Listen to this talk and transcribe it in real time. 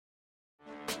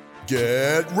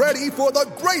Get ready for the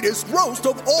greatest roast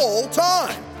of all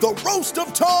time, the Roast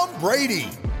of Tom Brady,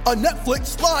 a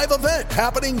Netflix live event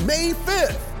happening May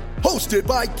 5th. Hosted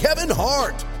by Kevin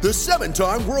Hart, the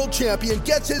 7-time world champion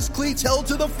gets his cleats held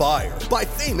to the fire by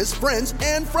famous friends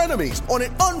and frenemies on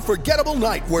an unforgettable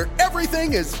night where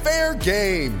everything is fair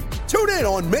game. Tune in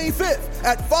on May 5th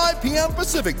at 5 p.m.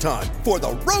 Pacific time for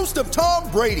the Roast of Tom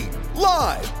Brady,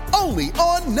 live only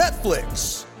on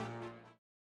Netflix.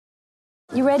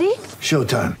 You ready?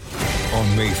 Showtime.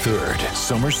 On May 3rd,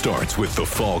 summer starts with The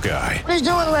Fall Guy. Let's do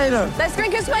it later. Let's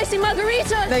drink a spicy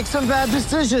margarita. Make some bad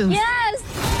decisions. Yes!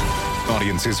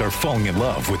 Audiences are falling in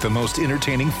love with the most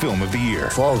entertaining film of the year.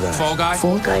 Fall Guy. Fall Guy?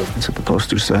 Fall guy. That's what the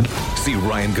poster said. See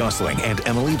Ryan Gosling and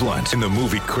Emily Blunt in the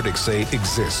movie critics say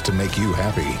exists to make you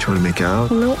happy. Trying to make it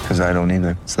out? Nope. Because I don't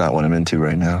either. It's not what I'm into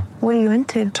right now. What are you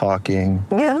into? Talking.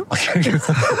 Yeah.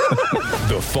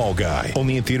 The Fall Guy.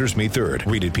 Only in theaters May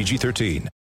 3rd. Rated PG-13.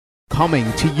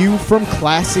 Coming to you from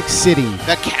Classic City,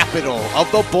 the capital of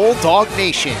the Bulldog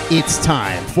Nation. It's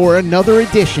time for another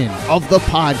edition of the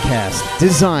podcast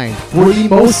designed for the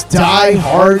most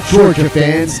die-hard Georgia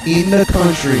fans in the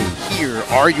country. Here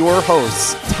are your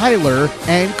hosts, Tyler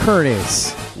and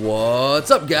Curtis. What's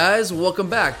up, guys? Welcome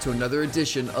back to another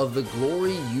edition of the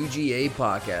Glory UGA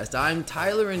podcast. I'm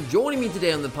Tyler, and joining me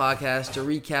today on the podcast to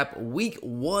recap week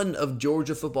 1 of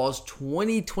Georgia football's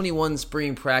 2021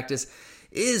 spring practice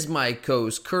is my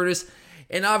co-host Curtis.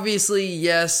 And obviously,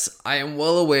 yes, I am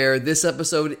well aware this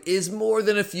episode is more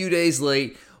than a few days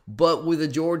late, but with the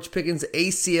George Pickens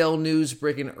ACL news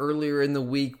breaking earlier in the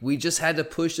week, we just had to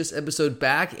push this episode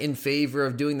back in favor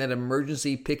of doing that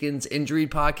emergency Pickens injury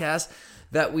podcast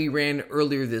that we ran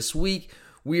earlier this week.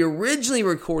 We originally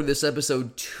recorded this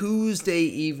episode Tuesday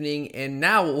evening, and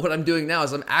now what I'm doing now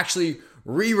is I'm actually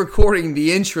re-recording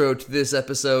the intro to this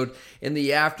episode in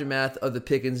the aftermath of the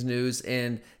Pickens news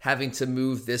and having to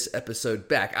move this episode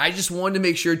back. I just wanted to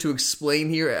make sure to explain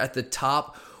here at the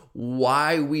top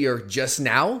why we are just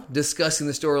now discussing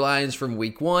the storylines from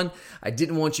week 1. I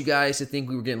didn't want you guys to think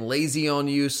we were getting lazy on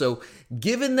you. So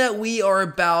given that we are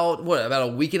about a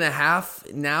week and a half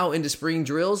now into spring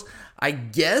drills, I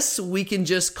guess we can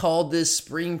just call this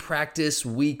spring practice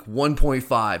week 1.5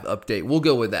 update. We'll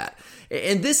go with that.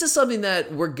 And this is something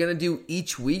that we're going to do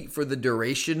each week for the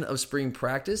duration of spring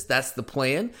practice. That's the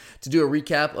plan, to do a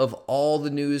recap of all the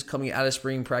news coming out of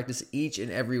spring practice each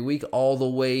and every week, all the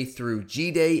way through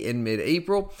G-Day in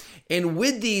mid-April. And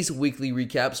with these weekly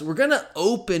recaps, we're going to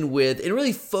open with and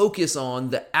really focus on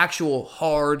the actual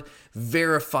hard,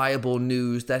 verifiable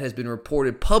news that has been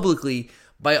reported publicly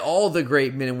by all the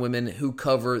great men and women who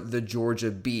cover the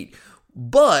Georgia beat.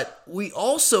 But we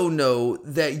also know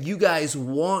that you guys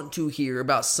want to hear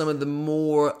about some of the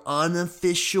more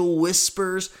unofficial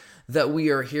whispers that we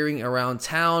are hearing around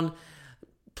town.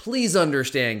 Please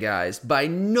understand, guys, by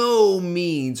no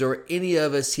means are any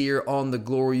of us here on the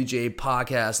Glory UGA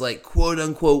podcast like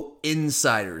quote-unquote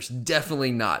insiders.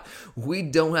 Definitely not. We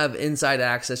don't have inside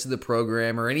access to the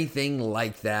program or anything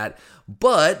like that.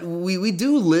 But we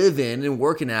do live in and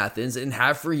work in Athens and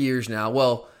have for years now.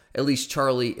 Well, at least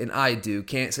Charlie and I do.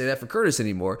 Can't say that for Curtis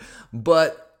anymore.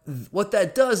 But what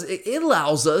that does, it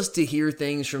allows us to hear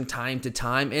things from time to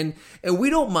time. And we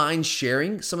don't mind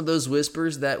sharing some of those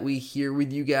whispers that we hear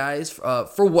with you guys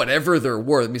for whatever they're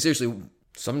worth. I mean, seriously,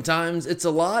 sometimes it's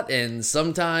a lot and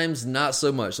sometimes not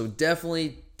so much. So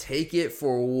definitely take it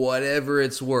for whatever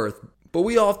it's worth. But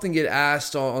we often get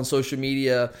asked on social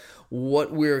media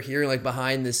what we're hearing like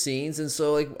behind the scenes. And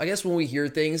so I guess when we hear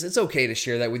things, it's okay to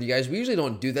share that with you guys. We usually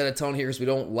don't do that a ton here because we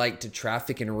don't like to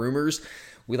traffic in rumors.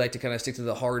 We like to kind of stick to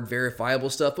the hard, verifiable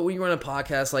stuff. But when you run a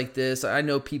podcast like this, I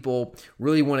know people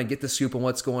really want to get the scoop on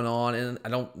what's going on. And I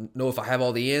don't know if I have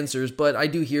all the answers, but I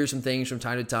do hear some things from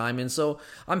time to time. And so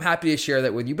I'm happy to share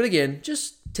that with you. But again,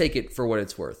 just take it for what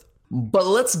it's worth. But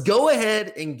let's go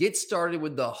ahead and get started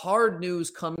with the hard news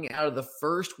coming out of the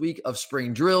first week of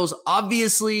spring drills.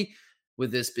 Obviously, with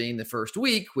this being the first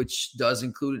week, which does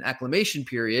include an acclimation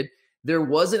period, there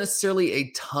wasn't necessarily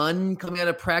a ton coming out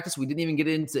of practice. We didn't even get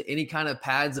into any kind of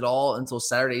pads at all until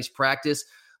Saturday's practice.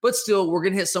 But still, we're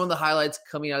going to hit some of the highlights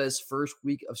coming out of this first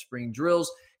week of spring drills.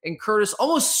 And Curtis,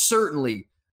 almost certainly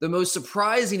the most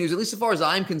surprising news, at least as far as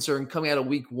I'm concerned, coming out of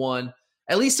week 1,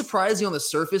 at least surprising on the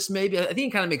surface, maybe. I think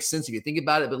it kind of makes sense if you think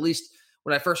about it, but at least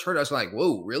when I first heard it, I was like,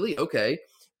 whoa, really? Okay.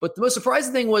 But the most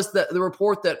surprising thing was that the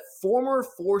report that former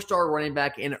 4-star running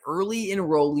back and early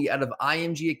enrollee out of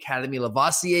IMG Academy,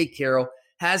 Lavassier Carroll,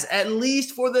 has at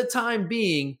least for the time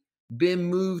being been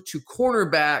moved to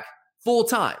cornerback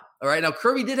full-time. All right. Now,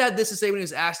 Kirby did have this to say when he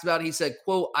was asked about it. He said,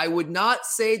 quote, "I would not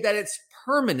say that it's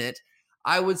permanent.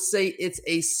 I would say it's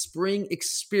a spring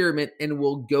experiment and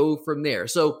we'll go from there.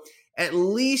 So at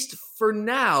least for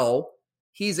now,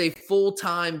 he's a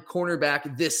full-time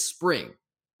cornerback this spring.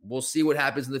 We'll see what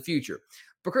happens in the future.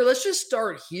 But Kurt, let's just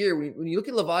start here. When you look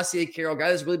at Lovasea Carroll, guy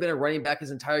that's really been a running back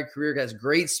his entire career, has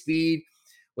great speed,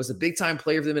 was a big-time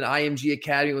player for them in IMG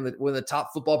Academy, one of the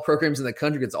top football programs in the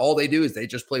country, because all they do is they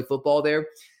just play football there.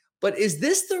 But is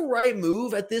this the right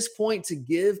move at this point to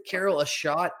give Carroll a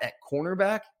shot at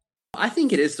cornerback? I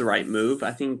think it is the right move.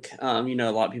 I think, a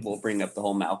lot of people bring up the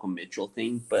whole Malcolm Mitchell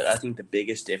thing, but I think the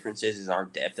biggest difference is our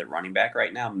depth at running back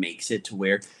right now makes it to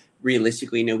where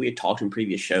realistically, we had talked in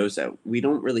previous shows that we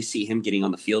don't really see him getting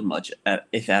on the field much,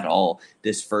 if at all,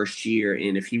 this first year.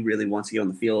 And if he really wants to get on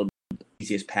the field, the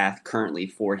easiest path currently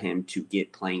for him to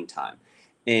get playing time.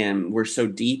 And we're so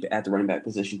deep at the running back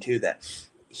position too that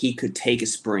he could take a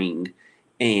spring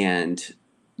and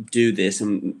do this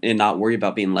and not worry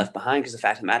about being left behind, because the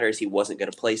fact of the matter is he wasn't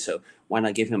going to play, so why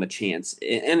not give him a chance?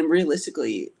 And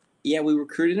realistically, yeah, we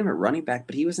recruited him at running back,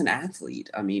 but he was an athlete.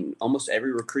 I mean, almost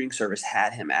every recruiting service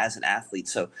had him as an athlete,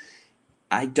 so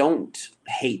I don't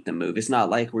hate the move. It's not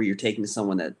like where you're taking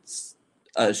someone that's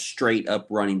a straight-up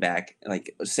running back,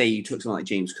 like say you took someone like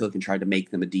James Cook and tried to make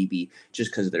them a DB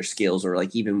just because of their skills, or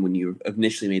like even when you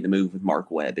initially made the move with Mark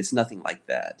Webb. It's nothing like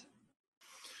that.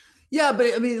 Yeah,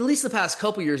 but I mean, at least the past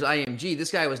couple years, IMG,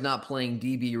 this guy was not playing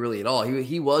DB really at all.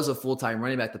 He was a full-time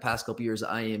running back the past couple years at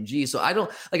IMG. So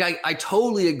I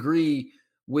totally agree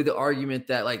with the argument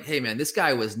that, like, hey man, this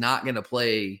guy was not going to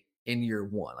play in year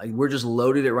one. Like, we're just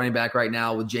loaded at running back right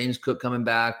now with James Cook coming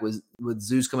back, with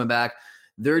Zeus coming back.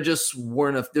 There just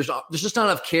weren't enough. There's just not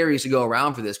enough carries to go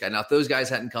around for this guy. Now, if those guys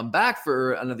hadn't come back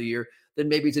for another year, then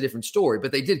maybe it's a different story,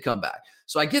 but they did come back.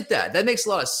 So I get that. That makes a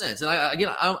lot of sense. And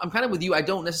I'm kind of with you. I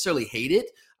don't necessarily hate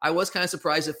it. I was kind of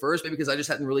surprised at first, maybe because I just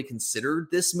hadn't really considered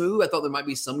this move. I thought there might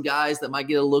be some guys that might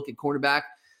get a look at cornerback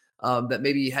that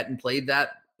maybe hadn't played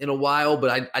that in a while,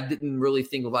 but I didn't really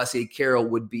think Lovasea Carroll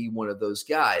would be one of those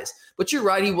guys. But you're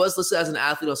right. He was listed as an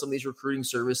athlete on some of these recruiting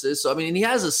services. So, I mean, and he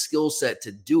has a skill set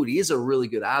to do it. He is a really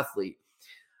good athlete.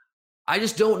 I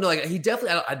just don't know. Like, I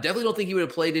definitely don't think he would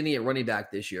have played any at running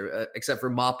back this year, except for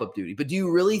mop-up duty. But do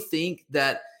you really think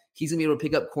that he's going to be able to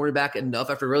pick up cornerback enough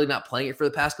after really not playing it for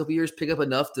the past couple of years, pick up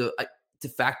enough to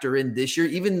factor in this year,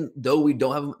 even though we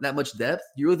don't have that much depth?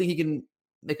 Do you really think he can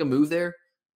make a move there?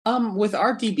 With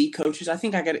our DB coaches, I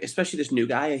think especially this new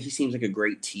guy, he seems like a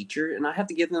great teacher, and I have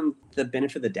to give them the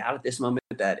benefit of the doubt at this moment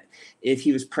that if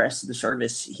he was pressed to the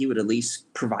service, he would at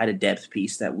least provide a depth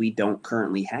piece that we don't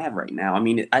currently have right now. I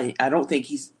mean, I don't think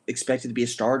he's expected to be a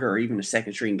starter or even a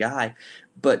second string guy,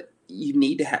 but you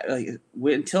need to have,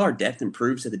 until our depth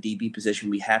improves at the DB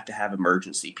position, we have to have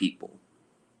emergency people.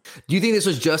 Do you think this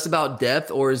was just about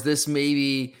depth, or is this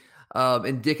maybe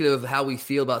indicative of how we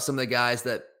feel about some of the guys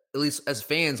that, at least as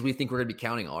fans, we think we're going to be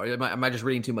counting on? Or am I just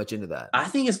reading too much into that? I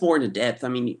think it's more into depth. I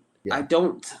mean, yeah.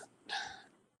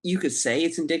 You could say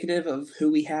it's indicative of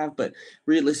who we have, but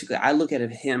realistically, I look at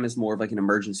him as more of like an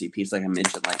emergency piece. Like I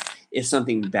mentioned, like if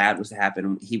something bad was to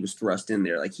happen, he was thrust in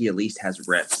there. Like he at least has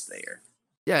reps there.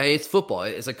 Yeah, it's football.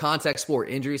 It's a contact sport.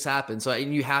 Injuries happen. So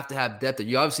you have to have depth.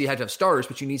 You obviously have to have starters,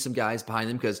 but you need some guys behind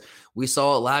them, because we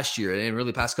saw it last year and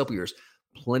really the past couple years.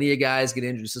 Plenty of guys get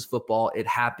injured. This is football. It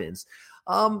happens.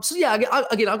 So yeah,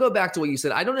 again, I'll go back to what you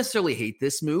said. I don't necessarily hate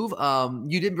this move.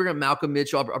 You didn't bring up Malcolm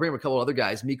Mitchell. I'll bring up a couple other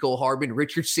guys, Mecole Hardman,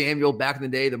 Richard Samuel back in the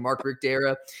day, the Mark Richt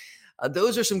era.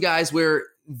 Those are some guys where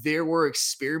there were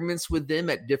experiments with them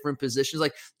at different positions.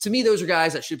 Like, to me, those are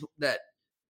guys that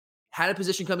had a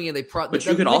position coming in. But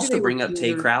you could also bring up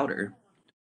Tay Crowder.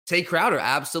 Tay Crowder,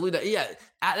 absolutely. Yeah,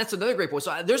 that's another great point.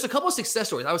 So there's a couple of success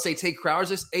stories. I would say Tay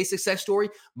Crowder is a success story.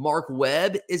 Mark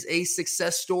Webb is a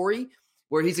success story,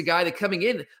 where he's a guy that coming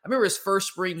in. I remember his first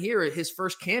spring here, his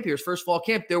first camp here, his first fall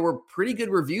camp, there were pretty good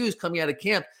reviews coming out of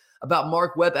camp about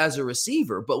Mark Webb as a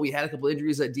receiver, but we had a couple of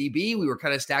injuries at DB. We were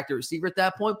kind of stacked at receiver at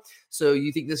that point. So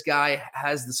you think this guy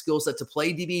has the skill set to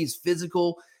play DB? He's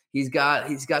physical. He's got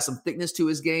some thickness to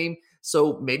his game.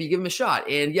 So maybe give him a shot.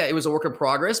 And yeah, it was a work in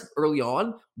progress early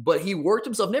on, but he worked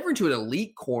himself never into an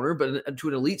elite corner, but into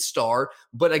an elite star,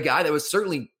 but a guy that was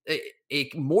certainly a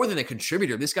more than a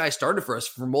contributor. This guy started for us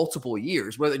for multiple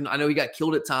years. I know he got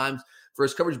killed at times for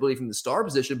his coverage ability from the star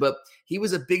position, but he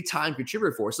was a big time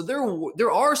contributor for us. So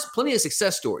there are plenty of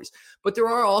success stories, but there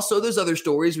are also those other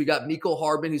stories. We got Mecole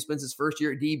Hardman, who spends his first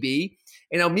year at DB.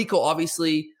 And now Mecole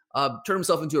obviously turned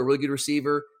himself into a really good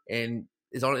receiver and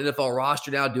is on an NFL roster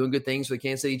now, doing good things for the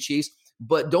Kansas City Chiefs.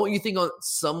 But don't you think on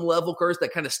some level, Curtis,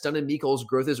 that kind of stunted Mecole's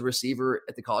growth as a receiver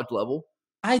at the college level?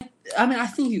 I mean, I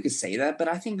think you could say that, but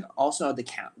I think also the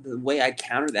way I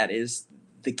counter that is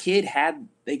they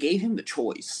gave him the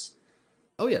choice.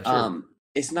 Oh yeah, sure.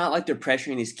 It's not like they're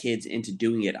pressuring these kids into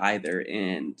doing it either.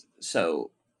 And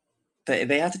so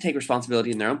they have to take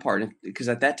responsibility in their own part, because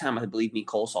at that time, I believe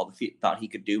Nicole thought he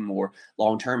could do more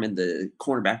long-term in the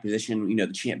cornerback position, the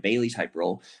Champ Bailey type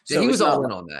role. So yeah, he was all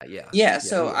in on that. Yeah. Yeah.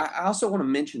 So I also want to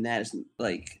mention that it's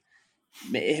like,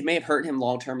 it may have hurt him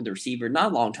long-term with the receiver,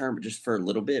 not long-term, but just for a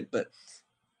little bit. But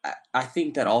I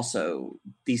think that also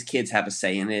these kids have a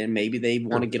say in it, and maybe they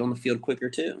want to get on the field quicker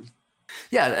too.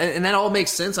 Yeah, and that all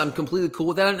makes sense. I'm completely cool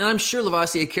with that. And I'm sure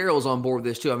Lavoisier Carroll is on board with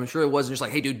this too. I'm sure it wasn't just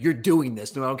like, hey, dude, you're doing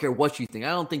this. No, I don't care what you think. I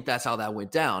don't think that's how that went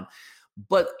down.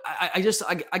 But I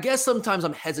guess sometimes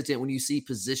I'm hesitant when you see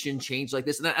position change like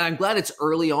this. And I'm glad it's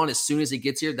early on as soon as he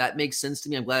gets here. That makes sense to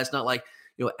me. I'm glad it's not like,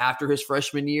 after his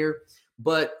freshman year.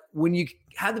 But when you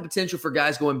have the potential for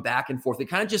guys going back and forth, it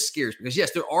kind of just scares me. Because,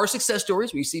 yes, there are success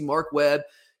stories where you see Mark Webb,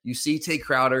 you see Tay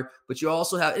Crowder, but you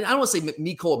also have, and I don't want to say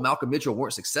Mecole and Malcolm Mitchell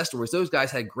weren't success stories. Those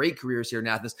guys had great careers here in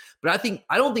Athens. But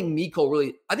I don't think Mecole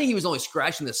really, I think he was only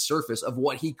scratching the surface of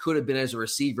what he could have been as a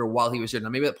receiver while he was here. Now,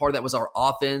 maybe that part of that was our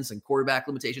offense and quarterback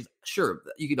limitations. Sure,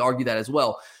 you could argue that as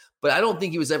well. But I don't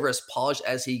think he was ever as polished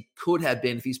as he could have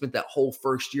been if he spent that whole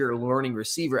first year learning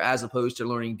receiver as opposed to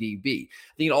learning DB.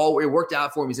 I think it worked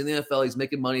out for him. He's in the NFL. He's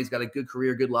making money. He's got a good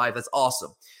career, good life. That's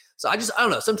awesome. So I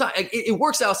don't know. Sometimes it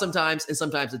works out sometimes, and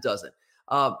sometimes it doesn't.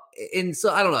 And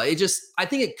so I don't know. I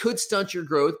think it could stunt your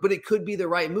growth, but it could be the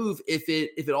right move if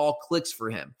it all clicks for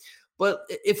him. But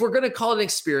if we're going to call it an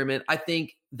experiment, I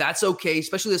think that's okay,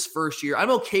 especially this first year.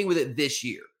 I'm okay with it this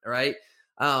year. All right.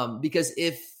 Because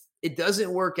if it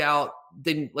doesn't work out,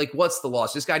 then what's the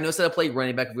loss? This guy knows how to play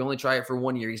running back. If we only try it for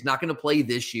 1 year, he's not going to play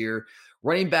this year.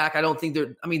 Running back, I don't think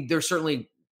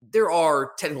there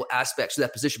are technical aspects to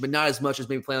that position, but not as much as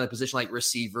maybe playing on a position like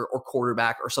receiver or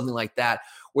quarterback or something like that,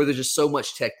 where there's just so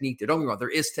much technique there. Don't get me wrong, there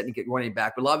is technique at running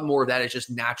back, but a lot more of that is just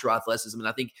natural athleticism. And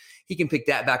I think he can pick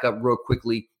that back up real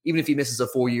quickly, even if he misses a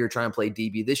full year trying to play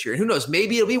DB this year. And who knows,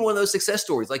 maybe it'll be one of those success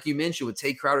stories, like you mentioned with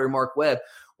Tay Crowder and Mark Webb,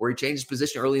 where he changes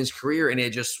position early in his career and it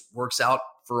just works out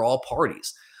for all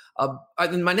parties.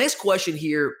 My next question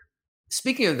here,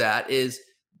 speaking of that, is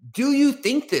do you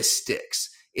think this sticks?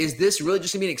 Is this really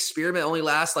just going to be an experiment, only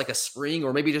lasts like a spring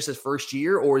or maybe just his first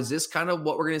year? Or is this kind of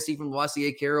what we're going to see from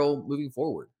Lavoisier Carroll moving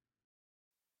forward?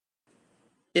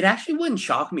 It actually wouldn't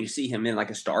shock me to see him in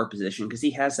like a star position, because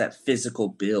he has that physical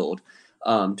build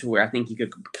to where I think he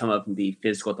could come up and be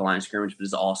physical at the line of scrimmage, but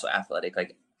is also athletic.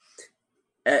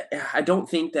 I don't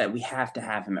think that we have to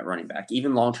have him at running back,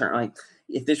 even long-term. Like,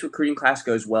 if this recruiting class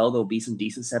goes well, there'll be some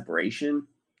decent separation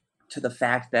to the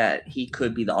fact that he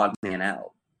could be the odd man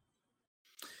out.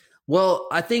 Well,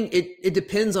 I think it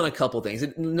depends on a couple things.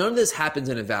 None of this happens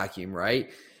in a vacuum,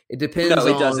 right? It depends. No,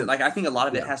 it doesn't. I think a lot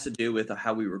of it has to do with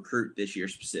how we recruit this year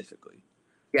specifically.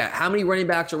 Yeah, how many running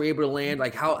backs are we able to land?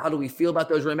 How do we feel about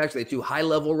those running backs? Are they too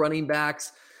high-level running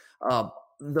backs?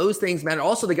 Those things matter.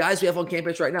 Also, the guys we have on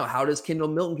campus right now, how does Kendall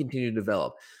Milton continue to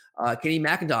develop? Kenny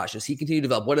McIntosh, does he continue to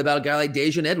develop? What about a guy like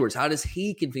Daijun Edwards? How does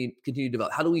he continue to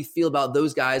develop? How do we feel about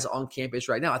those guys on campus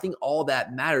right now? I think all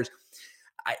that matters.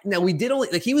 Now, we did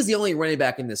only he was the only running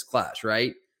back in this class,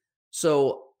 right?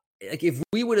 So if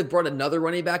we would have brought another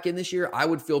running back in this year, I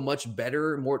would feel much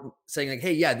better, more saying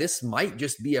hey, yeah, this might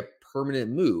just be a permanent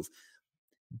move.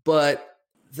 But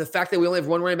the fact that we only have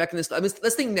one running back in this,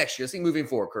 let's think next year. Let's think moving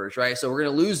forward, Curtis, right? So we're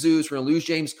going to lose Zeus. We're going to lose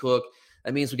James Cook.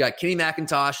 That means we got Kenny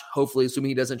McIntosh, hopefully, assuming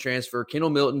he doesn't transfer,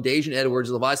 Kendall Milton, Daijun Edwards,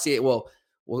 Lavoisier. Well,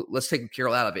 let's take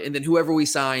Carroll out of it. And then whoever we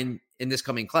sign in this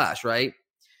coming class, right?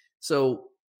 So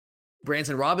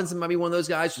Branson Robinson might be one of those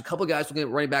guys. Just a couple of guys we're going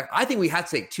to running back. I think we have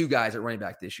to take 2 guys at running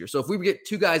back this year. So if we get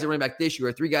 2 guys at running back this year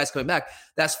or 3 guys coming back,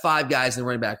 that's 5 guys in the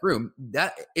running back room.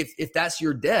 That if that's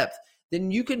your depth, then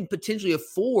you can potentially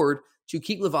afford to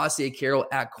keep Lavoisier Carroll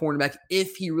at cornerback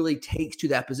if he really takes to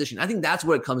that position. I think that's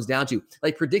what it comes down to.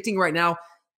 Predicting right now,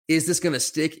 is this going to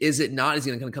stick? Is it not? Is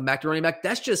he going to come back to running back?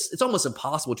 It's almost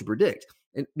impossible to predict,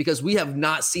 and because we have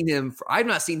not seen him. I've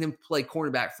not seen him play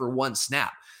cornerback for 1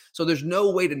 snap. So there's no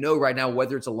way to know right now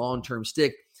whether it's a long-term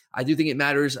stick. I do think it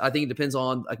matters. I think it depends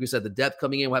on, like we said, the depth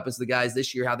coming in, what happens to the guys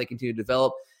this year, how they continue to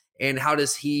develop, and how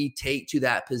does he take to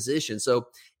that position. So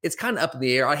it's kind of up in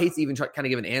the air. I hate to even try kind of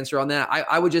give an answer on that.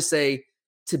 I would just say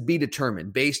to be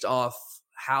determined based off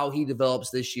how he develops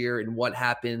this year and what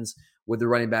happens with the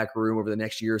running back room over the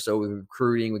next year or so, with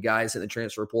recruiting, with guys in the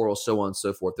transfer portal, so on and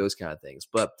so forth, those kind of things.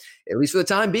 But at least for the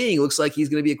time being, it looks like he's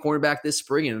going to be a cornerback this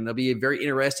spring, and it'll be very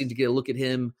interesting to get a look at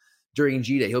him during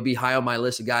G-Day. He'll be high on my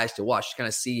list of guys to watch to kind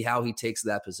of see how he takes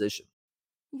that position.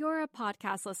 You're a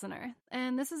podcast listener,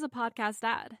 and this is a podcast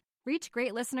ad. Reach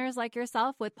great listeners like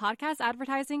yourself with podcast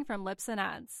advertising from Lips and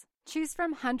Ads. Choose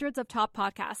from hundreds of top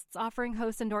podcasts offering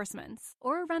host endorsements,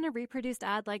 or run a reproduced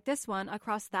ad like this one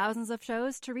across thousands of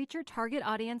shows to reach your target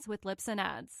audience with Libsyn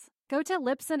Ads. Go to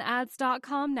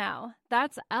libsynads.com now.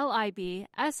 That's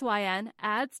LIBSYN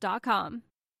ads.com.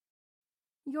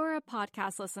 You're a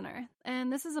podcast listener,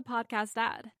 and this is a podcast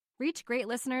ad. Reach great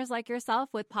listeners like yourself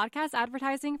with podcast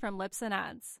advertising from Libsyn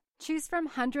Ads. Choose from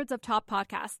hundreds of top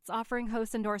podcasts offering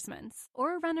host endorsements,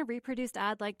 or run a reproduced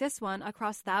ad like this one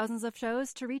across thousands of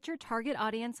shows to reach your target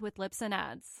audience with Libsyn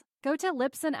Ads. Go to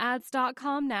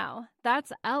libsynads.com now.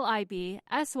 That's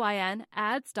LIBSYN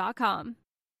ads.com.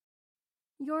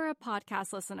 You're a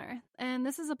podcast listener, and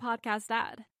this is a podcast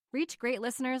ad. Reach great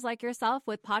listeners like yourself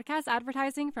with podcast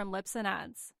advertising from Libsyn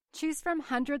Ads. Choose from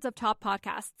hundreds of top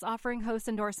podcasts offering host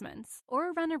endorsements,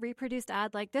 or run a reproduced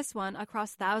ad like this one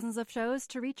across thousands of shows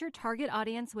to reach your target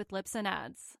audience with Libsyn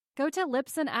Ads. Go to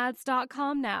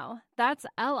libsynads.com now. That's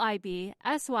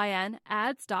LIBSYN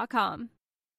ads.com.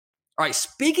 All right,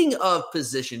 speaking of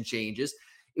position changes,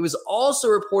 it was also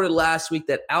reported last week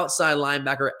that outside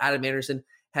linebacker Adam Anderson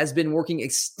has been working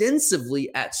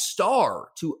extensively at star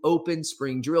to open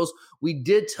spring drills. We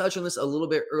did touch on this a little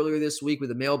bit earlier this week with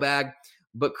the mailbag.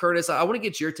 But Curtis, I want to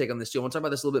get your take on this too. I want to talk about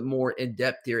this a little bit more in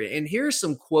depth here. And here's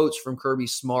some quotes from Kirby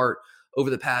Smart over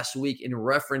the past week in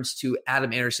reference to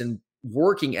Adam Anderson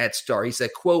working at star. He said,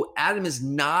 quote, Adam is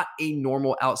not a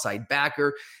normal outside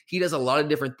backer. He does a lot of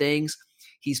different things.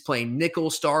 He's playing nickel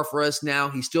star for us now.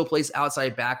 He still plays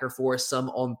outside backer for us, some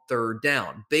on third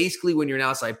down. Basically, when you're an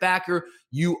outside backer,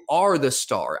 you are the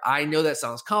star. I know that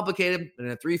sounds complicated, but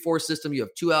in a 3-4 system, you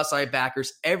have two outside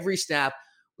backers. Every snap,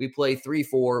 we play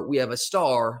 3-4. We have a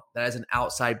star that has an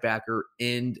outside backer,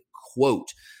 end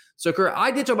quote. So, Kurt, I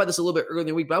did talk about this a little bit earlier in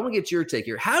the week, but I want to get your take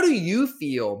here. How do you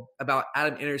feel about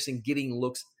Adam Anderson getting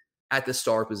looks at the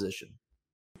star position?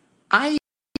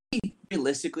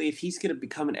 Realistically, if he's going to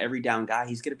become an every down guy,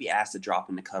 he's going to be asked to drop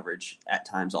into coverage at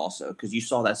times also, because you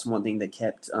saw that's one thing that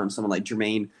kept someone like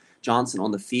Jermaine Johnson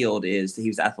on the field is that he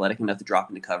was athletic enough to drop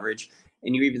into coverage.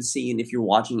 And you're even seeing, if you're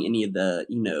watching any of the,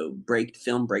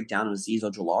 film breakdown of Azeez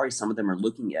Ojulari, some of them are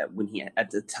looking at when he,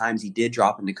 at the times he did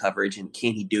drop into coverage, and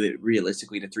can he do it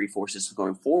realistically to 3-4 system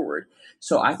going forward.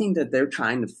 So I think that they're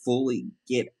trying to fully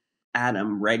get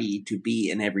Adam ready to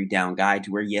be an every down guy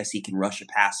to where, yes, he can rush a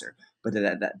passer, but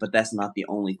that's not the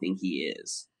only thing he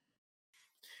is.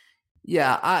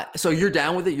 Yeah. So you're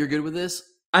down with it? You're good with this?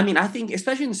 I mean, I think,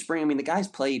 especially in the spring, the guy's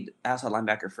played outside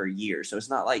linebacker for a year, so it's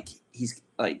not like he's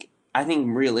like, I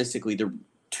think realistically they're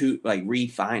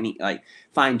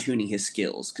fine-tuning his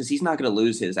skills, because he's not going to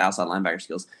lose his outside linebacker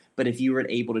skills. But if you were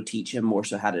able to teach him more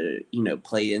so how to,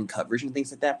 play in coverage and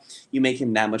things like that, you make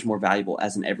him that much more valuable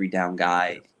as an every down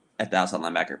guy at the outside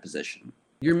linebacker position.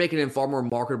 You're making him far more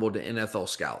marketable to NFL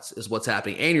scouts is what's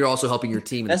happening. And you're also helping your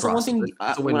team. That's the one thing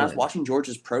when I was watching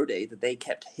Georgia's pro day that they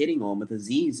kept hitting on with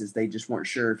Azeez is they just weren't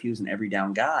sure if he was an every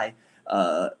down guy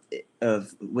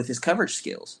with his coverage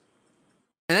skills.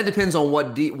 And that depends on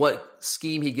what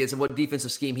scheme he gets and what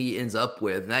defensive scheme he ends up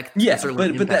with. And that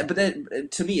but that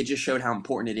to me, it just showed how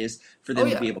important it is for them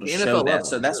to be able to show that.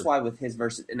 So that's why with his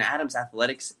versus and Adam's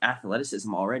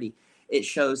athleticism already, it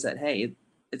shows that, hey,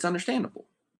 it's understandable.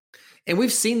 And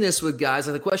we've seen this with guys,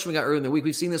 like the question we got earlier in the week,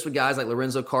 we've seen this with guys like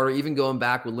Lorenzo Carter, even going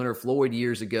back with Leonard Floyd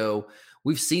years ago.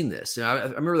 We've seen this. I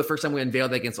remember the first time we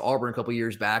unveiled that against Auburn a couple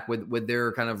years back with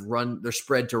their kind of their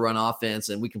spread to run offense,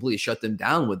 and we completely shut them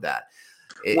down with that.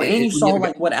 And you saw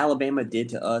what Alabama did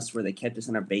to us, where they kept us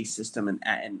in our base system,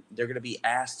 and they're going to be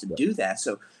asked to do that.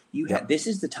 So this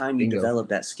is the time you develop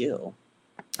that skill.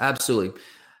 Absolutely.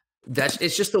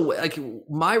 It's just the way. Like,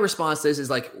 my response to this is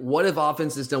like, what have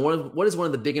offenses done? What is one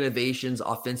of the big innovations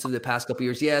offensively the past couple of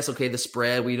years? Yes, okay, the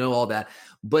spread, we know all that,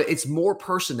 but it's more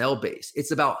personnel based. It's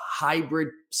about hybrid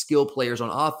skill players on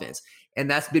offense. And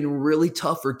that's been really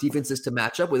tough for defenses to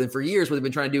match up with. And for years, what they've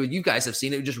been trying to do, you guys have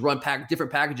seen it, just run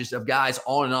different packages of guys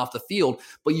on and off the field.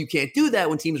 But you can't do that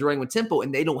when teams are running with tempo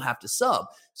and they don't have to sub.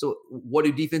 So what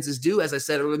do defenses do? As I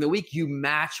said earlier in the week, you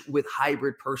match with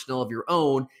hybrid personnel of your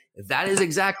own. That is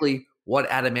exactly what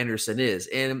Adam Anderson is.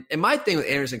 And my thing with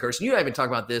Anderson, Carson, you and I have been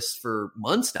talking about this for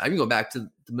months now. You can go back to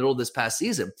the middle of this past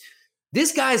season.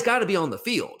 This guy's got to be on the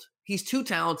field. He's too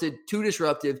talented, too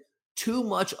disruptive, too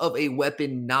much of a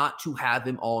weapon not to have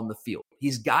him on the field.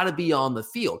 He's got to be on the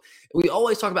field. We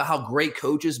always talk about how great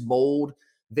coaches mold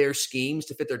their schemes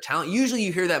to fit their talent. Usually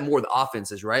you hear that more with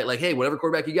offenses, right? Like, hey, whatever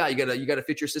quarterback you got to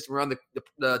fit your system around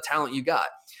the talent you got.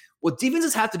 Well,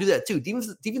 defenses have to do that too.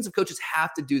 Defensive coaches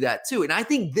have to do that too. And I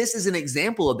think this is an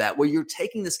example of that, where you're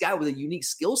taking this guy with a unique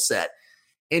skill set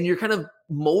and you're kind of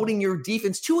molding your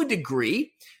defense to a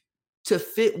degree. to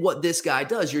fit what this guy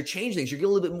does. You're changing things. You're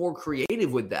getting a little bit more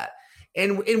creative with that.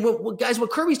 And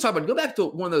what Kirby's talking about, go back to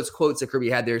one of those quotes that Kirby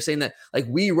had there saying that, like,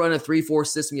 we run a 3-4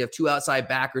 system. You have 2 outside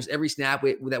backers. Every snap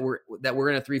that we're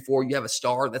in a 3-4, you have a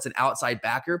star that's an outside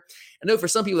backer. I know for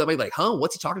some people that might be like,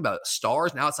 what's he talking about?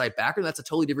 Stars, an outside backer? That's a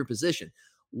totally different position.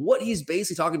 What he's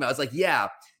basically talking about is like, yeah,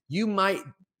 you might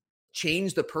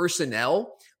change the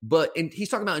personnel, but he's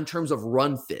talking about in terms of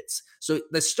run fits. So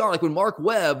the star, like when Mark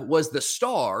Webb was the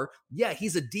star, yeah,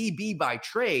 he's a DB by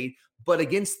trade, but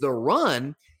against the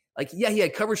run, like, yeah, he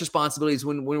had coverage responsibilities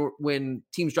when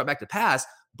teams drop back to pass,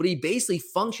 but he basically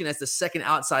functioned as the second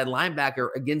outside linebacker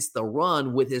against the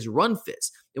run with his run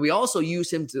fits. And we also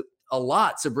use him a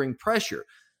lot to bring pressure.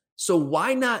 So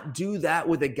why not do that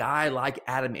with a guy like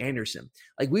Adam Anderson?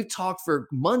 Like, we've talked for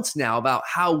months now about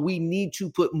how we need to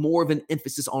put more of an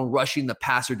emphasis on rushing the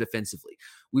passer defensively.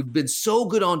 We've been so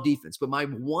good on defense, but my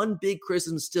one big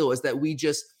criticism still is that we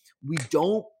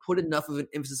don't put enough of an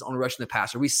emphasis on rushing the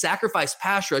passer. We sacrifice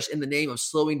pass rush in the name of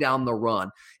slowing down the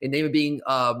run, in the name of being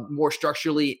having more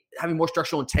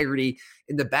structural integrity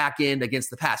in the back end against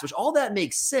the pass, which all that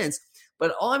makes sense.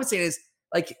 But all I'm saying is,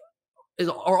 like,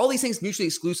 are all these things mutually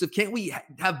exclusive? Can't we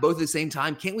have both at the same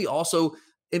time? Can't we also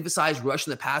emphasize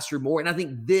rushing the passer more? And I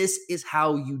think this is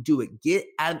how you do it. Get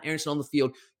Adam Anderson on the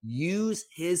field. Use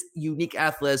his unique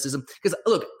athleticism. Because,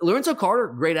 look, Lorenzo Carter,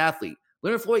 great athlete.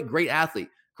 Leonard Floyd, great athlete.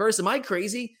 Curtis, am I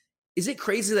crazy? Is it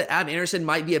crazy that Adam Anderson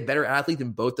might be a better athlete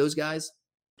than both those guys?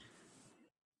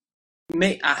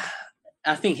 I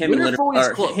think him and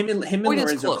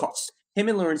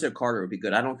Lorenzo Carter would be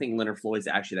good. I don't think Leonard Floyd's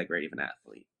actually that great of an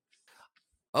athlete.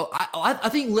 Oh,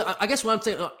 I guess what I'm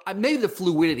saying, maybe the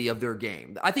fluidity of their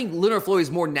game. I think Leonard Floyd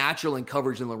is more natural in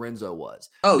coverage than Lorenzo was.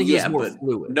 Oh, yeah, but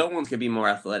fluid. No one can be more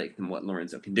athletic than what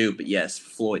Lorenzo can do. But yes,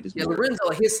 Floyd is more. Lorenzo,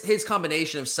 like his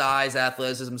combination of size,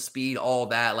 athleticism, speed, all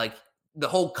that, like the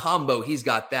whole combo, he's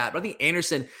got that. But I think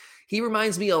Anderson, he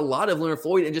reminds me a lot of Leonard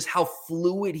Floyd and just how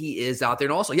fluid he is out there.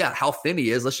 And also, yeah, how thin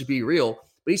he is. Let's just be real.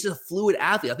 But he's just a fluid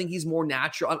athlete. I think he's more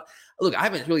natural. Look, I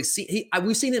haven't really seen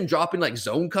we've seen him drop in like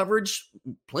zone coverage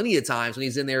plenty of times when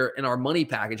he's in there in our money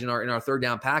package, in our third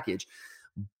down package,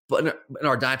 but in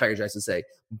our dime package, I should say.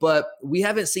 But we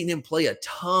haven't seen him play a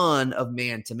ton of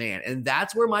man-to-man. And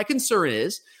that's where my concern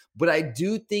is. But I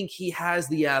do think he has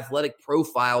the athletic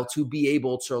profile to be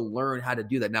able to learn how to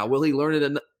do that. Now, will he learn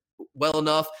it well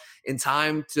enough in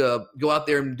time to go out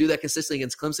there and do that consistently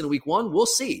against Clemson in week 1? We'll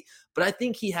see. But I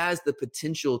think he has the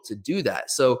potential to do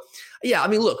that. So, yeah, I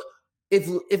mean, look,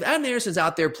 if Adam Anderson's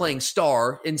out there playing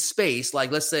star in space,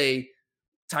 like let's say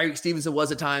Tyreek Stevenson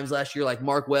was at times last year, like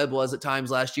Mark Webb was at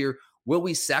times last year, will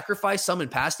we sacrifice some in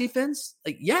pass defense?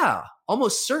 Like, yeah,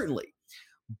 almost certainly.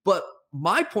 But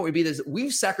my point would be that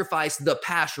we've sacrificed the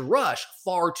pass rush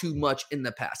far too much in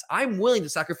the past. I'm willing to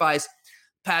sacrifice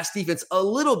pass defense a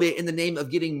little bit in the name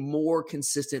of getting more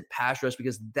consistent pass rush,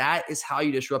 because that is how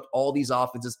you disrupt all these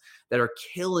offenses that are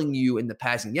killing you in the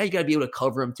passing. Yeah, you got to be able to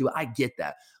cover them too. I get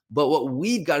that. But what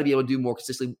we've got to be able to do more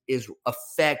consistently is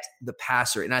affect the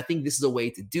passer. And I think this is a way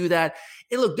to do that.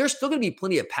 And look, there's still going to be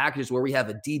plenty of packages where we have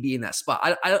a DB in that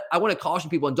spot. I want to caution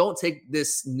people, and don't take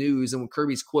this news and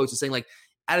Kirby's quotes as saying like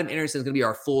Adam Anderson is going to be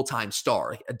our full-time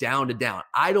star, like a down to down.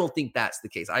 I don't think that's the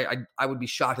case. I would be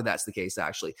shocked if that's the case,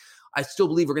 actually. I still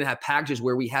believe we're going to have packages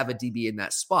where we have a DB in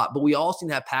that spot. But we also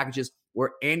need to have packages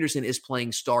where Anderson is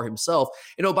playing star himself.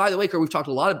 And oh, by the way, Kirby, we've talked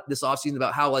a lot of this offseason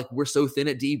about how like we're so thin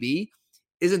at DB.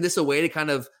 Isn't this a way to kind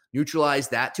of neutralize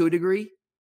that to a degree?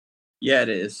 Yeah, it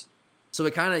is. So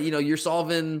it kind of, you're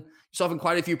solving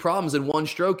quite a few problems in one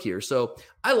stroke here. So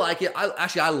I like it.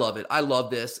 I love it. I love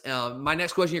this. My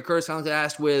next question here, Curtis, kind of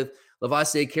asked with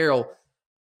Lavassie Carroll.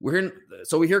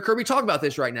 We hear Kirby talk about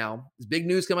this right now. This big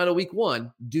news come out of week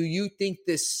 1. Do you think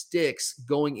this sticks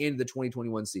going into the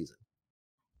 2021 season?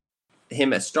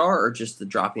 Him as star or just the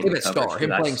dropping? Him as star.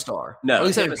 Him playing star. No. At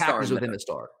least having packages with him as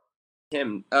star.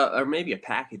 Him, or maybe a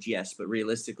package, yes, but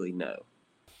realistically, no.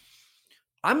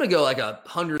 I'm going to go like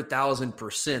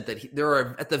 100,000% that there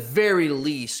are at the very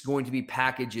least going to be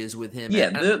packages with him. Yeah,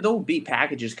 there'll be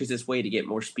packages because it's a way to get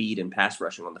more speed and pass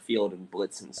rushing on the field and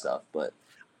blitz and stuff. But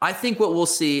I think what we'll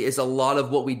see is a lot of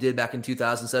what we did back in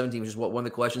 2017, which is one of the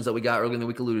questions that we got earlier in the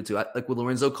week alluded to. Like with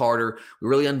Lorenzo Carter, we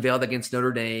really unveiled against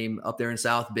Notre Dame up there in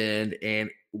South Bend, and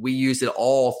we used it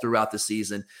all throughout the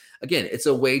season. Again, it's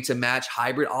a way to match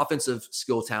hybrid offensive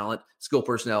skill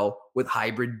personnel with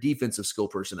hybrid defensive skill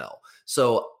personnel.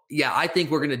 So, yeah, I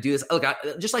think we're going to do this. Look,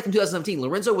 just like in 2017,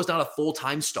 Lorenzo was not a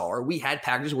full-time star. We had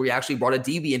packages where we actually brought a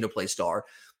DB into play star.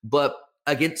 But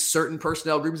against certain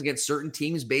personnel groups, against certain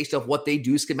teams based off what they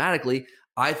do schematically,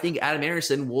 I think Adam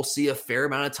Anderson will see a fair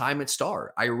amount of time at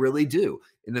star. I really do.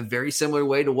 in a very similar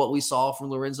way to what we saw from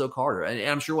Lorenzo Carter. And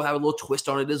I'm sure we'll have a little twist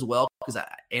on it as well because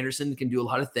Anderson can do a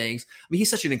lot of things. I mean, he's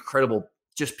such an incredible,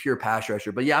 just pure pass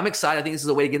rusher. But yeah, I'm excited. I think this is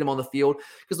a way to get him on the field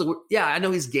because, yeah, I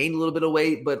know he's gained a little bit of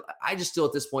weight, but I just still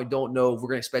at this point don't know if we're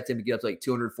going to expect him to get up to like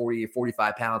 240 or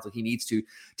 45 pounds like he needs to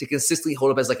consistently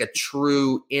hold up as like a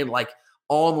true and like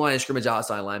on line of scrimmage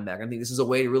outside linebacker. I think this is a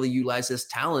way to really utilize his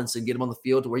talents and get him on the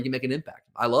field to where he can make an impact.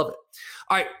 I love it.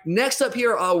 All right, next up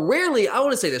here, rarely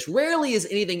is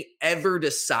anything ever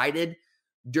decided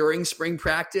during spring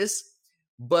practice,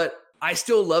 but I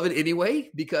still love it anyway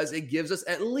because it gives us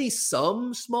at least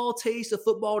some small taste of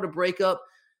football to break up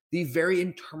the very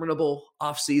interminable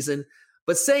offseason.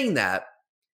 But saying that,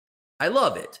 I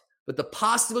love it. But the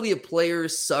possibility of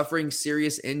players suffering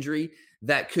serious injury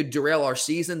that could derail our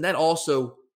season, that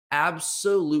also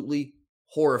absolutely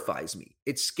horrifies me.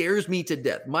 It scares me to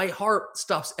death. My heart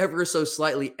stops ever so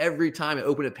slightly every time I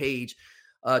open a page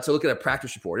to look at a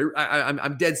practice report.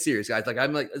 I'm dead serious, guys.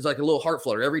 It's like a little heart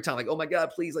flutter every time. Like, oh my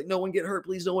God, please, like no one get hurt.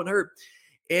 Please, no one hurt.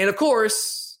 And of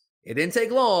course, it didn't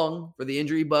take long for the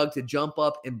injury bug to jump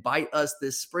up and bite us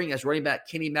this spring as running back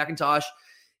Kenny McIntosh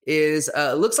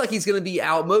looks like he's going to be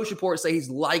out. Most reports say he's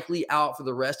likely out for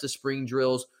the rest of spring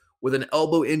drills with an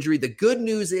elbow injury. The good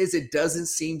news is it doesn't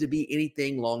seem to be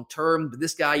anything long-term. But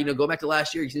this guy, going back to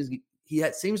last year, he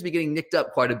seems to be getting nicked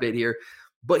up quite a bit here,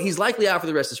 but he's likely out for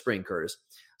the rest of spring, Curtis.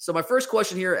 So my first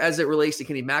question here as it relates to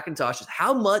Kenny McIntosh is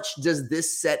how much does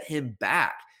this set him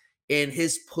back in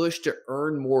his push to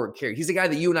earn more carries? He's a guy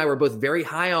that you and I were both very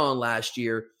high on last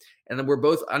year. And then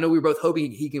I know we were both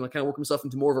hoping he can kind of work himself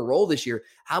into more of a role this year.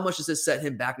 How much does this set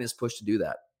him back in his push to do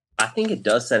that? I think it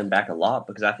does set him back a lot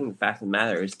because I think the fact of the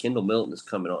matter is Kendall Milton is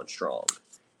coming on strong.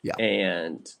 Yeah.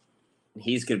 And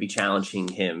he's going to be challenging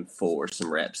him for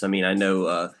some reps. I mean, I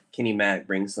know Kenny Mack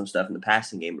brings some stuff in the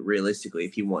passing game, but realistically,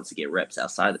 if he wants to get reps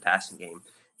outside the passing game,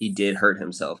 he did hurt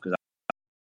himself because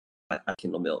I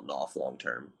Kendall Milton off long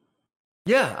term.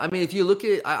 Yeah, I mean, if you look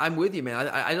at, I'm with you, man.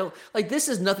 I don't like this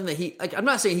is nothing that he like. I'm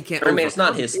not saying he can't. I mean, it's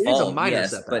not his fault. It's a minor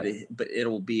setback. but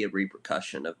it'll be a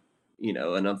repercussion of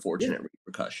an unfortunate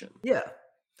repercussion. Yeah,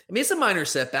 I mean, it's a minor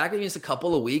setback. I mean, it's a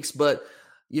couple of weeks, but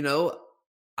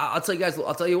I'll tell you guys.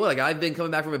 I'll tell you what. Like I've been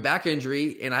coming back from a back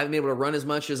injury, and I haven't been able to run as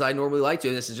much as I normally like to.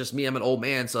 And this is just me. I'm an old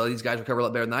man, so these guys recover a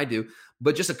lot better than I do.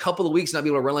 But just a couple of weeks not be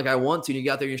able to run like I want to, and you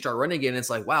get out there and you start running again, and it's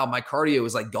like, wow, my cardio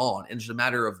is like gone in just a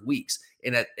matter of weeks.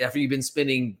 And after you've been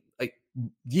spending like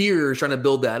years trying to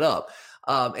build that up.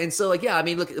 And so like, yeah, I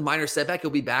mean, look, a minor setback, he'll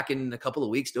be back in a couple of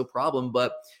weeks, no problem.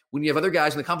 But when you have other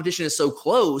guys and the competition is so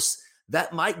close,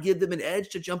 that might give them an edge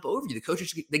to jump over you. The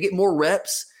coaches, they get more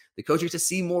reps. The coaches get to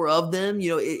see more of them.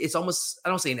 It's almost, I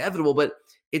don't say inevitable, but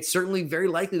it's certainly very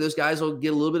likely those guys will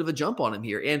get a little bit of a jump on him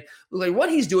here. And like what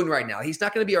he's doing right now, he's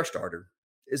not going to be our starter.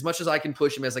 As much as I can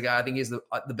push him as a guy, I think he's the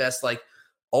best, like,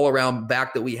 all-around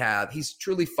back that we have. He's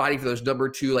truly fighting for those number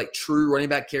two, like, true running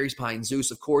back carries behind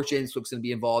Zeus. Of course, James Cook's going to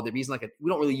be involved. He's we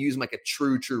don't really use him like a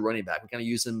true running back. We kind of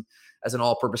use him as an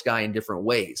all-purpose guy in different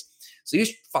ways. So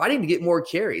he's fighting to get more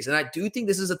carries. And I do think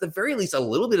this is at the very least a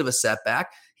little bit of a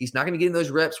setback. He's not going to get in those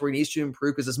reps where he needs to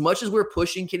improve because as much as we're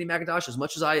pushing Kenny McIntosh, as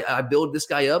much as I build this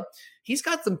guy up, he's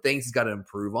got some things he's got to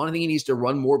improve on. I think he needs to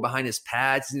run more behind his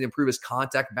pads. He needs to improve his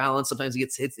contact balance. Sometimes he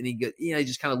gets hits and he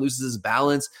just kind of loses his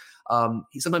balance.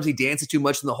 Sometimes he dances too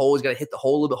much in the hole. He's got to hit the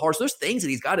hole a little bit hard. So there's things that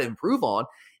he's got to improve on.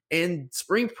 And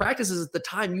spring practice is the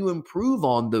time you improve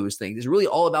on those things. It's really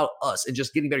all about us and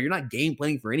just getting better. You're not game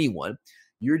planning for anyone.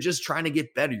 You're just trying to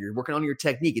get better. You're working on your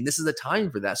technique. And this is the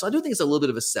time for that. So I do think it's a little bit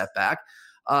of a setback.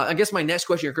 I guess my next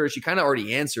question, Curtis, you kind of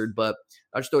already answered, but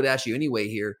I'll just throw it at you anyway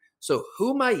here. So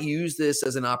who might use this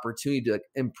as an opportunity to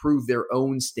improve their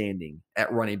own standing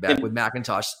at running back with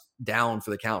McIntosh down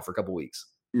for the count for a couple weeks?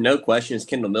 No question, it's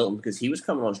Kendall Milton because he was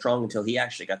coming on strong until he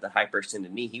actually got the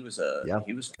hyperextended knee.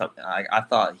 I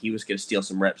thought he was going to steal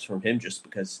some reps from him just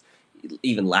because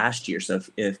even last year. So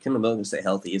if Kendall Milton can stay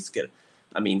healthy, it's good.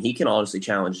 I mean, he can honestly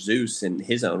challenge Zeus in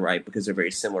his own right because they're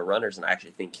very similar runners, and I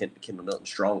actually think Kendall Milton's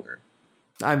stronger.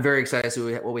 I'm very excited to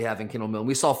see what we have in Kendall Milton.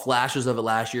 We saw flashes of it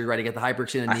last year, right? To get the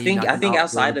hyperextended knee. I think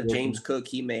outside of James Cook,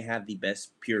 he may have the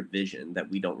best pure vision that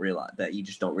we don't realize, that you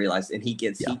just don't realize, and he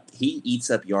eats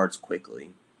up yards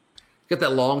quickly. Got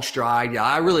that long stride. Yeah,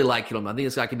 I really like Kendall Milton. I think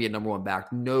this guy can be a number one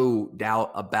back, no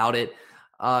doubt about it.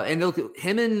 And look,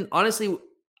 him and honestly,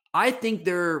 I think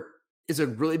there is a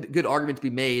really good argument to be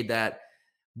made that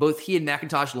both he and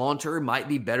McIntosh long-term might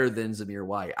be better than Zamir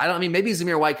White. Maybe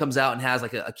Zamir White comes out and has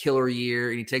like a killer year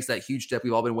and he takes that huge step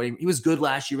we've all been waiting. He was good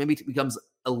last year. Maybe he becomes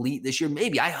elite this year.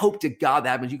 Maybe. I hope to God that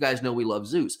happens. You guys know we love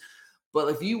Zeus.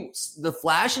 But the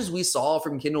flashes we saw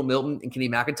from Kendall Milton and Kenny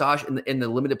McIntosh in the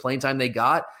limited playing time they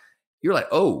got, you're like,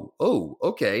 oh,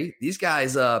 okay. These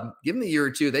guys, give them a year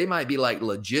or two, they might be like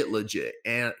legit.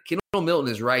 And Kendall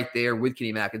Milton is right there with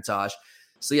Kenny McIntosh.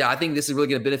 So, yeah, I think this is really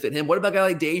going to benefit him. What about a guy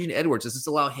like Daijun Edwards? Does this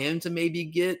allow him to maybe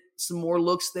get some more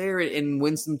looks there and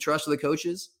win some trust with the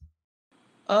coaches?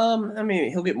 I mean,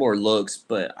 he'll get more looks,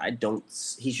 but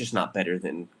he's just not better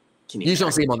than Kenny. You just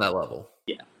don't see him on that level.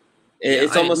 Yeah.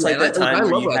 It's almost like that time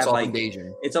where you have like,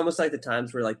 Daijun. It's almost like the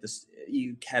times where like this,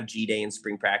 you have G-Day in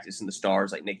spring practice and the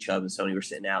stars like Nick Chubb and Sony were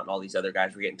sitting out and all these other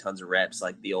guys were getting tons of reps,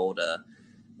 like the old,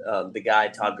 the guy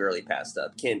Todd Gurley passed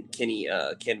up, Ken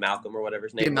Malcolm or whatever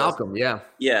his name was. Ken Malcolm, yeah.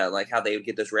 Yeah, like how they would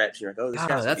get those reps and you're like, oh, this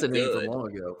guy's that's a name good. from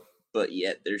long ago. But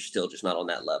yet they're still just not on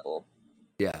that level.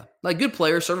 Yeah, like good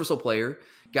player, serviceable player,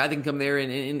 guy that can come there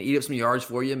and eat up some yards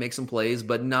for you, make some plays,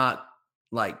 but not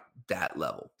like that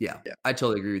level. Yeah, I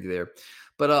totally agree with you there.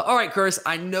 But all right, Curtis,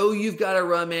 I know you've got to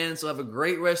run, man, so have a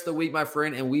great rest of the week, my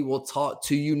friend, and we will talk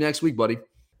to you next week, buddy.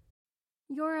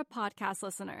 You're a podcast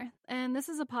listener, and this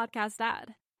is a podcast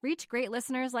ad. Reach great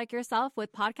listeners like yourself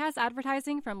with podcast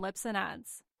advertising from Libsyn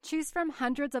Ads. Choose from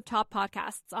hundreds of top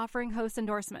podcasts offering host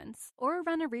endorsements, or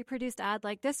run a reproduced ad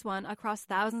like this one across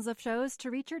thousands of shows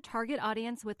to reach your target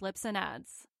audience with Libsyn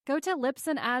Ads. Go to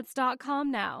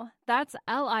libsynads.com now. That's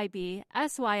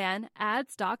LIBSYN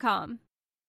ads.com.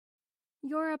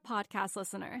 You're a podcast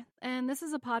listener, and this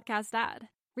is a podcast ad.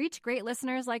 Reach great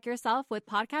listeners like yourself with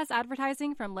podcast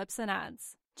advertising from Libsyn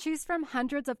Ads. Choose from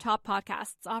hundreds of top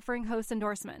podcasts offering host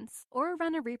endorsements, or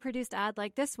run a reproduced ad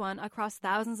like this one across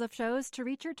thousands of shows to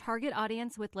reach your target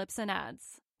audience with Libsyn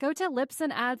Ads. Go to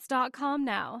libsynads.com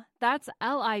now. That's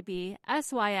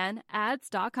LIBSYN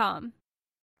ads.com.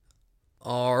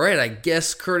 All right, I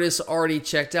guess Curtis already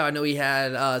checked out. I know he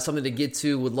had something to get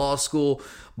to with law school,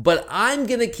 but I'm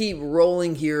going to keep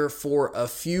rolling here for a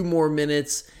few more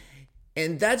minutes.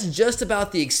 And that's just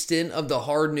about the extent of the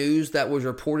hard news that was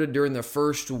reported during the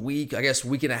first week, I guess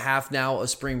week and a half now of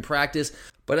spring practice.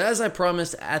 But as I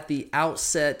promised at the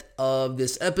outset of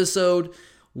this episode,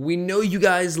 we know you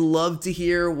guys love to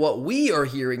hear what we are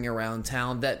hearing around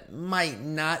town that might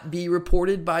not be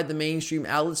reported by the mainstream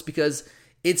outlets because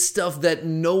it's stuff that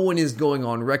no one is going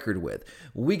on record with.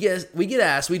 We get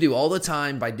asked, we do all the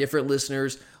time by different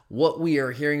listeners, what we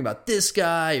are hearing about this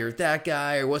guy or that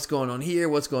guy or what's going on here,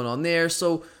 what's going on there.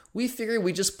 So we figured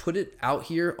we just put it out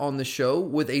here on the show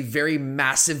with a very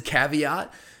massive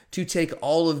caveat to take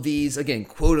all of these, again,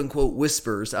 quote unquote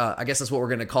whispers, I guess that's what we're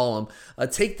going to call them,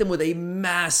 take them with a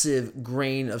massive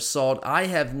grain of salt. I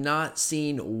have not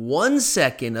seen 1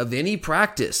 second of any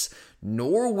practice,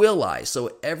 nor will I.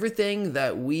 So everything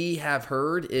that we have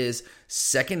heard is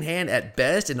secondhand at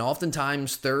best and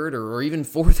oftentimes third or even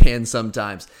fourth hand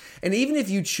sometimes. And even if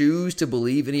you choose to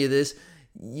believe any of this,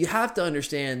 you have to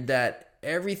understand that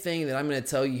everything that I'm going to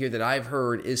tell you here that I've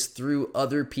heard is through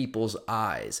other people's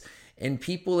eyes. And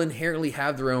people inherently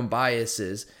have their own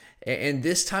biases. And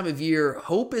this time of year,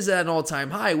 hope is at an all-time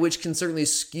high, which can certainly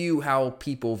skew how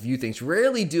people view things.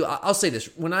 Rarely do, I'll say this,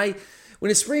 when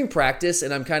it's spring practice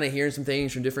and I'm kind of hearing some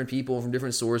things from different people, from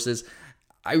different sources,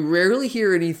 I rarely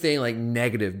hear anything like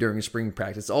negative during spring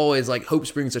practice. It's always like hope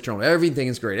springs eternal. Everything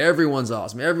is great. Everyone's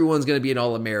awesome. Everyone's going to be an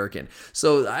All-American.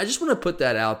 So I just want to put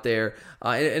that out there.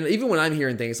 And even when I'm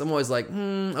hearing things, I'm always like,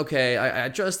 okay, I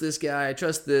trust this guy. I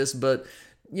trust this, but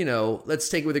you know, let's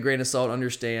take it with a grain of salt,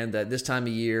 understand that this time of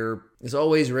year is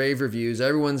always rave reviews.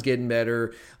 Everyone's getting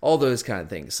better, all those kind of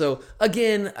things. So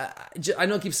again, I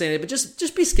know I keep saying it, but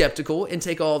just be skeptical and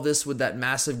take all of this with that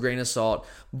massive grain of salt.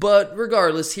 But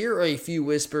regardless, here are a few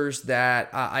whispers that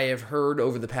I have heard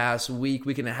over the past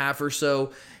week and a half or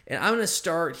so. And I'm going to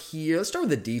start here. Let's start with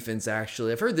the defense,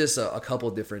 actually. I've heard this a couple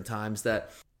of different times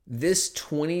that this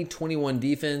 2021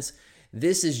 defense,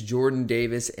 this is Jordan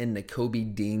Davis and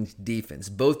Nakobe Dean's defense.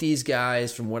 Both these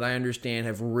guys, from what I understand,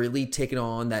 have really taken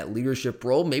on that leadership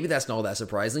role. Maybe that's not all that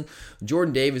surprising.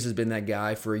 Jordan Davis has been that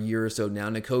guy for a year or so now.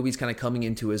 Nakobe's kind of coming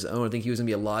into his own. I think he was going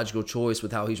to be a logical choice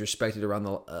with how he's respected around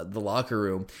the locker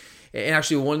room. And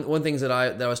actually, one thing that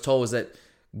I was told was that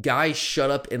guys shut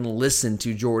up and listen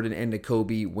to Jordan and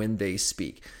Nakobe when they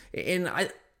speak. And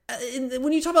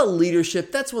when you talk about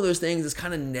leadership, that's one of those things that's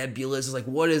kind of nebulous. It's like,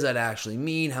 what does that actually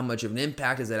mean? How much of an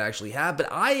impact does that actually have? But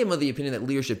I am of the opinion that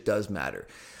leadership does matter.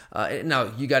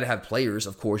 Now, you got to have players,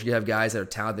 of course. You have guys that are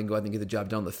talented and go out and get the job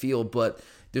done on the field. But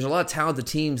there's a lot of talented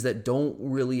teams that don't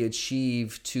really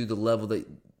achieve to the level that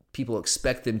people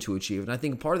expect them to achieve. And I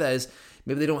think part of that is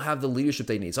maybe they don't have the leadership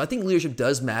they need. So I think leadership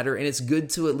does matter, and it's good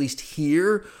to at least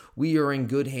hear we are in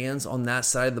good hands on that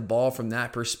side of the ball from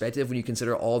that perspective when you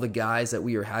consider all the guys that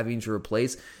we are having to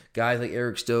replace. Guys like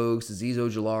Eric Stokes, Azeez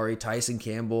Ojulari, Tyson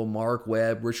Campbell, Mark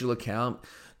Webb, Richard LeCounte.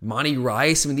 Monty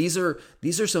Rice. I mean, these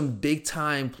are some big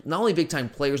time, not only big time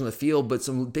players on the field, but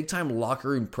some big time locker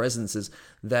room presences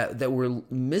that we're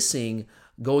missing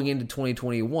going into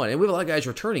 2021. And we have a lot of guys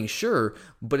returning, sure,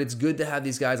 but it's good to have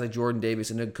these guys like Jordan Davis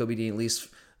and Kobe Dean, at least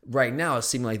right now, it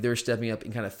seems like they're stepping up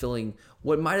and kind of filling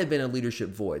what might have been a leadership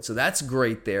void. So that's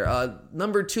great there.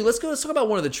 Number 2, let's talk about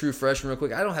one of the true freshmen real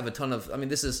quick. I don't have a ton of,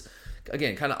 this is,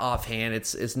 again, kind of offhand.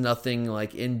 It's nothing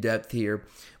like in-depth here.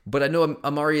 But I know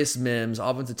Amarius Mims,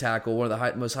 offensive tackle, one of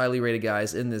the most highly rated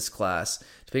guys in this class,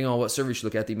 depending on what service you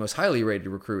look at, the most highly rated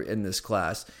recruit in this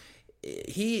class.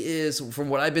 He is, from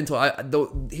what I've been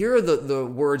told, here are the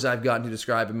words I've gotten to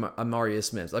describe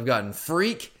Amarius Mims. I've gotten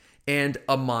freak and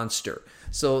a monster.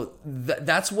 So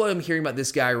that's what I'm hearing about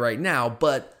this guy right now.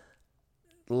 But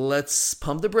let's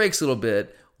pump the brakes a little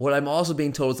bit. What I'm also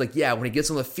being told is like, yeah, when he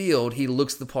gets on the field, he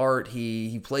looks the part,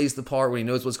 he plays the part when he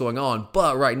knows what's going on.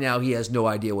 But right now, he has no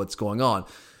idea what's going on.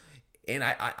 And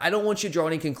I don't want you to draw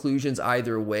any conclusions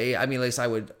either way. I mean, at least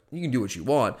you can do what you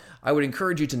want. I would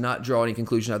encourage you to not draw any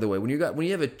conclusion either way. When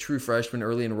you have a true freshman,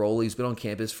 early enrollee, who's been on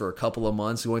campus for a couple of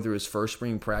months, going through his first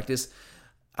spring practice,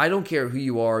 I don't care who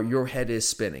you are, your head is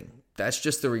spinning. That's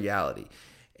just the reality.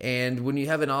 And when you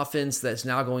have an offense that's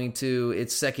now going to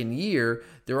its second year,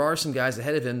 there are some guys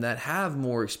ahead of him that have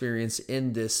more experience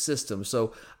in this system.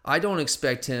 So I don't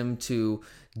expect him to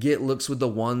get looks with the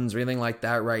ones or anything like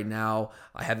that right now.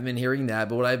 I haven't been hearing that,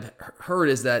 but what I've heard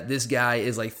is that this guy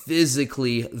is like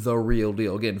physically the real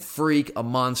deal. Again, freak, a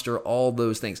monster, all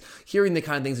those things. Hearing the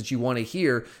kind of things that you want to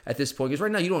hear at this point, because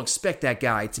right now you don't expect that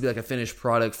guy to be like a finished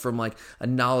product from like a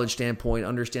knowledge standpoint,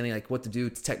 understanding like what to do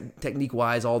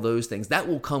technique-wise, all those things. That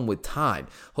will come with time.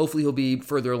 Hopefully he'll be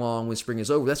further along when spring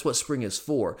is over. That's what spring is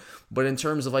for. But in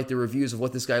terms of like the reviews of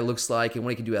what this guy looks like and what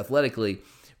he can do athletically,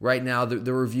 right now,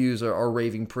 the reviews are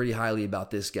raving pretty highly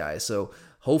about this guy. So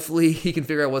hopefully he can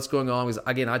figure out what's going on. Because,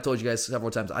 again, I told you guys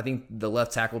several times, I think the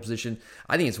left tackle position,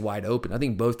 I think it's wide open. I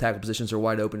think both tackle positions are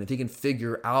wide open. If he can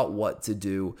figure out what to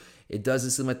do, it doesn't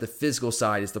seem like the physical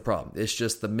side is the problem. It's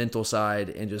just the mental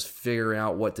side and just figuring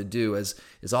out what to do, as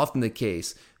is often the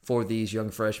case for these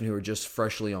young freshmen who are just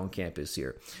freshly on campus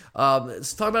here.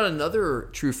 Let's talk about another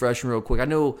true freshman real quick. I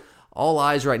know all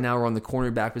eyes right now are on the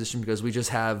cornerback position because we just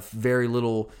have very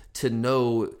little to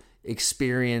no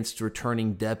experienced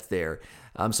returning depth there.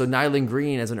 So Nyland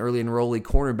Green, as an early enrollee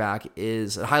cornerback,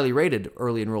 is a highly rated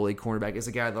early enrollee cornerback, is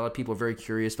a guy that a lot of people are very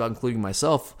curious about, including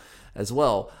myself as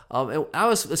well. And I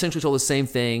was essentially told the same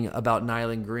thing about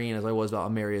Nyland Green as I was about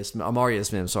Amarius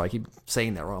Mims. Sorry, I keep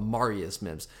saying that wrong. Amarius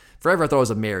Mims. Forever I thought it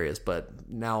was Amarius, but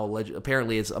now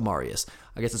apparently it's Amarius.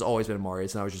 I guess it's always been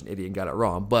Amarius, and I was just an idiot and got it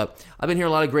wrong. But I've been hearing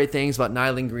a lot of great things about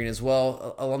Nyland Green as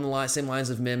well. Along the same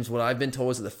lines of Mims, what I've been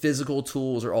told is that the physical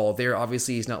tools are all there.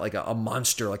 Obviously, he's not like a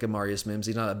monster like Amarius Mims.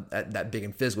 He's not that big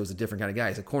and physical. He's a different kind of guy.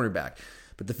 He's a cornerback.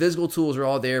 But the physical tools are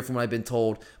all there from what I've been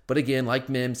told. But again, like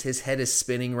Mims, his head is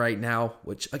spinning right now,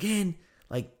 which, again,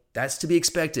 like, that's to be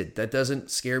expected. That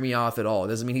doesn't scare me off at all. It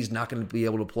doesn't mean he's not going to be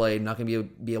able to play, not going to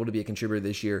be able to be a contributor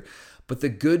this year. But the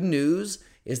good news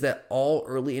is that all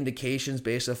early indications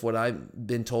based off what I've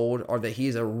been told are that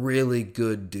he's a really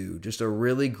good dude, just a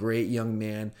really great young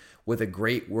man with a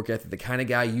great work ethic, the kind of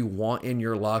guy you want in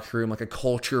your locker room, like a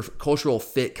cultural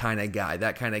fit kind of guy,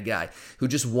 that kind of guy who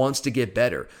just wants to get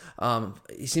better.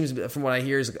 He seems, from what I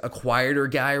hear, is a quieter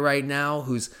guy right now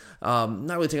who's not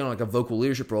really taking on like a vocal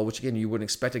leadership role, which again, you wouldn't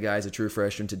expect a guy as a true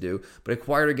freshman to do, but a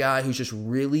quieter guy who's just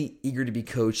really eager to be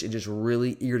coached and just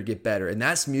really eager to get better. And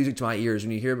that's music to my ears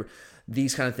when you hear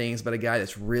these kind of things about a guy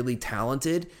that's really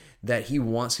talented, that he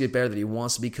wants to get better, that he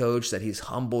wants to be coached, that he's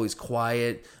humble, he's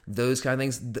quiet, those kind of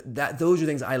things. Those are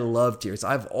things I love to hear. So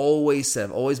I've always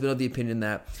been of the opinion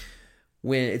that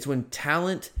when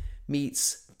talent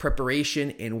meets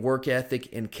preparation and work ethic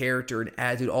and character and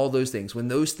attitude, all those things, when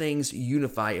those things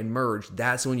unify and merge,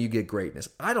 that's when you get greatness.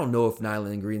 I don't know if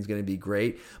Nyland Green's going to be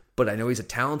great, but I know he's a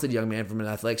talented young man from an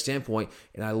athletic standpoint,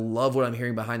 and I love what I'm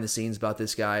hearing behind the scenes about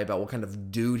this guy, about what kind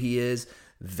of dude he is.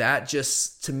 That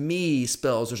just, to me,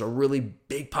 spells there's a really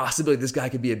big possibility this guy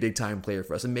could be a big-time player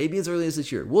for us. And maybe as early as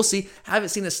this year. We'll see. Haven't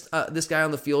seen this guy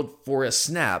on the field for a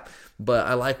snap, but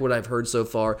I like what I've heard so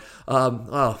far.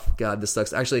 Oh, God, this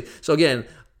sucks. Actually, so again,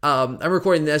 I'm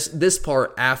recording this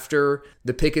part after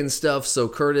the Pickens stuff. So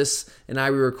Curtis and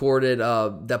we recorded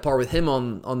that part with him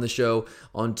on the show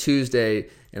on Tuesday,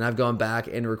 and I've gone back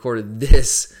and recorded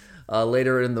this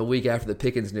later in the week after the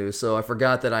Pickens news. So I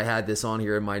forgot that I had this on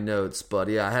here in my notes. But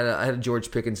yeah, I had a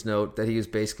George Pickens note that he has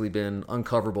basically been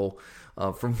uncoverable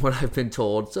from what I've been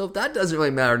told. So that doesn't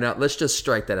really matter now. Let's just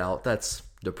strike that out. That's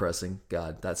depressing.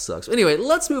 God, that sucks. Anyway,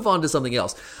 let's move on to something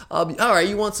else. All right,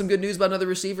 you want some good news about another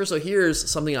receiver? So here's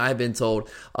something I've been told.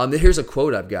 Here's a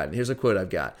quote I've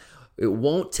gotten. It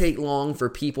won't take long for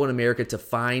people in America to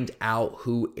find out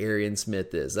who Arian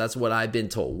Smith is. That's what I've been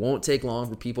told. Won't take long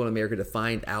for people in America to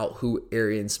find out who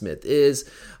Arian Smith is.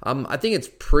 I think it's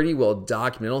pretty well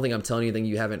documented. I don't think I'm telling you anything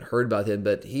you haven't heard about him,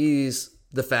 but he's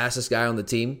the fastest guy on the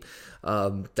team.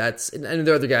 And there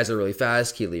are other guys that are really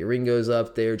fast. Keely Ringo's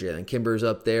up there. Jalen Kimber's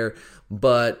up there.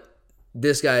 But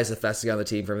this guy is the fastest guy on the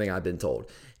team from everything I've been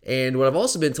told. And what I've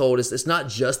also been told is it's not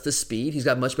just the speed. He's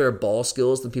got much better ball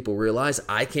skills than people realize.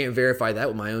 I can't verify that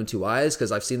with my own two eyes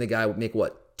because I've seen the guy make,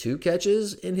 2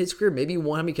 catches in his career? Maybe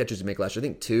 1. How many catches did he make last year? I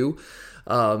think 2.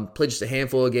 Played just a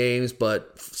handful of games,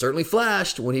 but certainly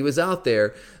flashed when he was out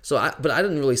there. But I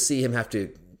didn't really see him have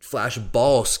to flash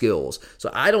ball skills. So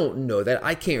I don't know that.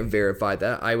 I can't verify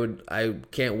that. I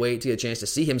can't wait to get a chance to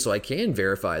see him so I can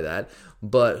verify that.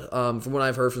 But from what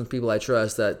I've heard from people I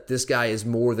trust, that this guy is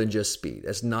more than just speed.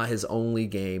 That's not his only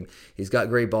game. He's got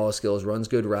great ball skills, runs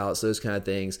good routes, those kind of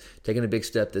things. Taking a big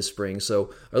step this spring.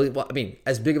 So,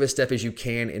 as big of a step as you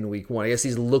can in week 1. I guess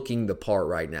he's looking the part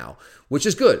right now, which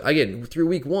is good. Again, through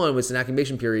week 1, with an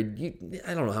acclimation period,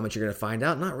 I don't know how much you're going to find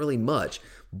out. Not really much.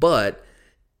 But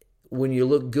when you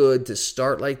look good to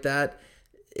start like that,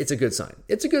 it's a good sign.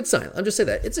 It's a good sign. I'll just say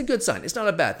that. It's a good sign. It's not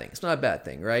a bad thing. It's not a bad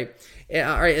thing, right? And,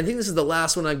 all right, I think this is the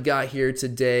last one I've got here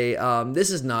today. This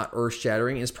is not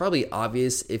earth-shattering. It's probably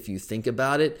obvious if you think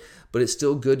about it, but it's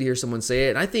still good to hear someone say it.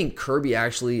 And I think Kirby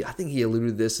actually, he alluded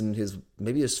to this in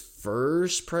his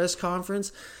first press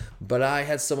conference, but I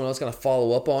had someone else kind of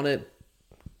follow up on it.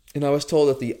 And I was told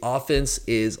that the offense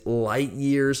is light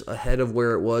years ahead of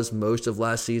where it was most of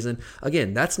last season.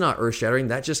 Again, that's not earth-shattering.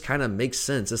 That just kind of makes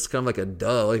sense. It's kind of like a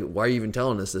duh. Like, why are you even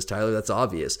telling us this, Tyler? That's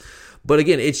obvious. But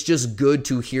again, it's just good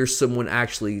to hear someone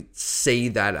actually say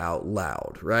that out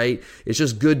loud, right? It's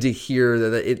just good to hear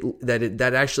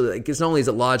that actually, like, it's not only is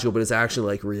it logical, but it's actually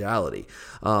like reality.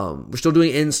 We're still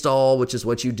doing install, which is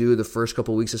what you do the first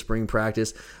couple of weeks of spring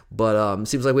practice, but it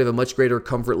seems like we have a much greater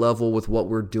comfort level with what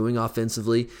we're doing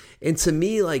offensively. And to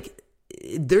me, like,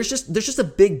 there's just a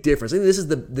big difference. I think this is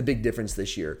the big difference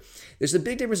this year. There's a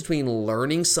big difference between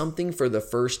learning something for the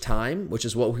first time, which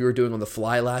is what we were doing on the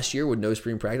fly last year with no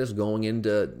spring practice going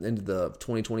into the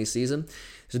 2020 season.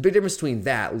 There's a big difference between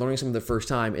that, learning something the first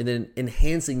time, and then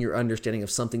enhancing your understanding of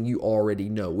something you already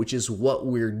know, which is what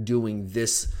we're doing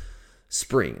this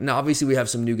spring. Now, obviously, we have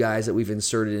some new guys that we've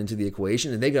inserted into the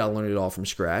equation, and they got to learn it all from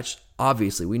scratch.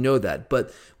 Obviously, we know that.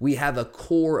 But we have a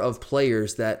core of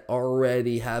players that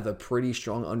already have a pretty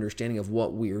strong understanding of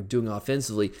what we are doing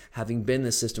offensively, having been in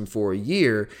the system for a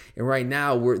year. And right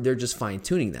now, they're just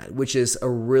fine-tuning that, which is a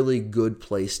really good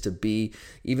place to be,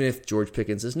 even if George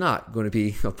Pickens is not going to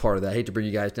be a part of that. I hate to bring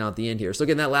you guys down at the end here. So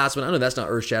again, that last one, I know that's not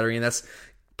earth-shattering, and that's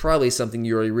probably something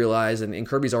you already realize, and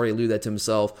Kirby's already alluded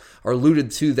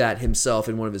to that himself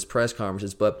in one of his press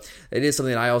conferences, but it is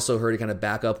something that I also heard to kind of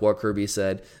back up what Kirby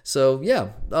said. So yeah,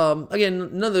 again,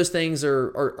 none of those things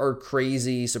are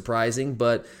crazy surprising,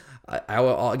 but I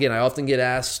often get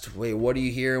asked, wait, what are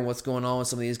you hearing? What's going on with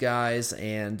some of these guys?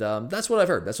 And that's what I've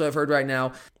heard. That's what I've heard right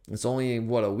now. It's only, a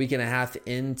week and a half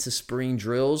into spring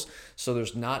drills, so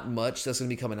there's not much that's going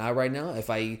to be coming out right now.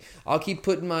 I'll keep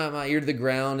putting my ear to the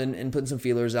ground and putting some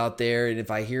feelers out there, and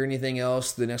if I hear anything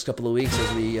else the next couple of weeks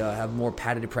as we have more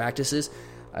padded practices,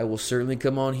 I will certainly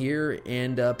come on here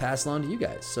and pass it on to you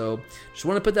guys. So just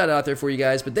want to put that out there for you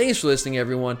guys. But thanks for listening,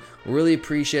 everyone. We really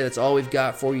appreciate it. That's all we've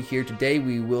got for you here today.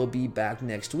 We will be back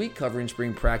next week covering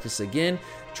spring practice again.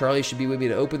 Charlie should be with me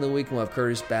to open the week, and we'll have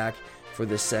Curtis back for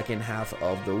the second half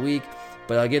of the week.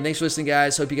 But again, thanks for listening,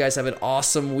 guys. Hope you guys have an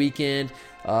awesome weekend.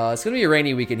 It's going to be a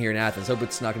rainy weekend here in Athens. Hope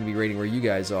it's not going to be raining where you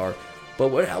guys are. But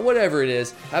whatever it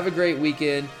is, have a great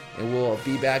weekend, and we'll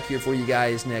be back here for you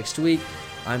guys next week.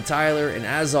 I'm Tyler, and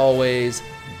as always,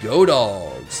 go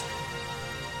Dogs!